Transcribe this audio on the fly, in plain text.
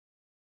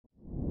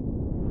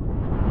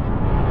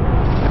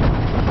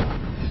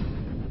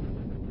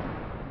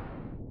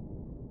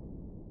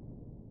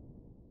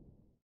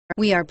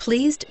We are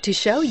pleased to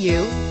show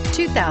you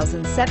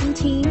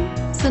 2017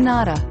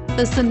 Sonata.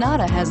 The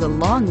Sonata has a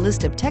long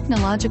list of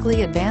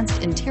technologically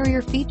advanced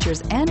interior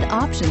features and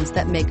options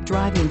that make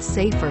driving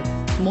safer,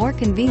 more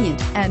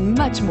convenient, and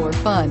much more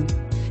fun.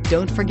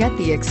 Don't forget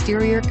the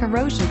exterior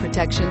corrosion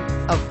protection,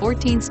 a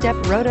 14-step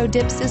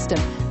roto-dip system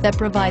that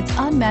provides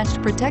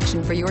unmatched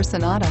protection for your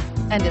Sonata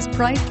and is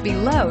priced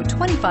below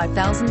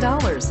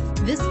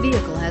 $25,000. This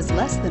vehicle has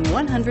less than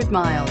 100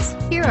 miles.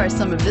 Here are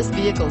some of this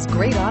vehicle's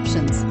great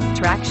options: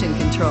 traction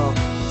control,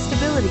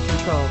 stability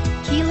control,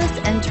 keyless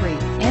entry,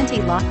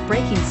 anti-lock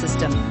braking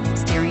system,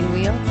 steering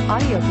wheel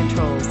audio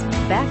controls,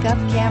 backup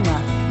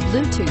camera,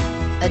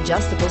 Bluetooth,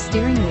 adjustable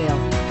steering wheel,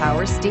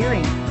 power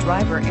steering,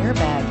 driver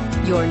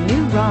airbag. Your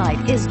new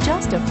ride is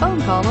just a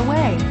phone call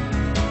away.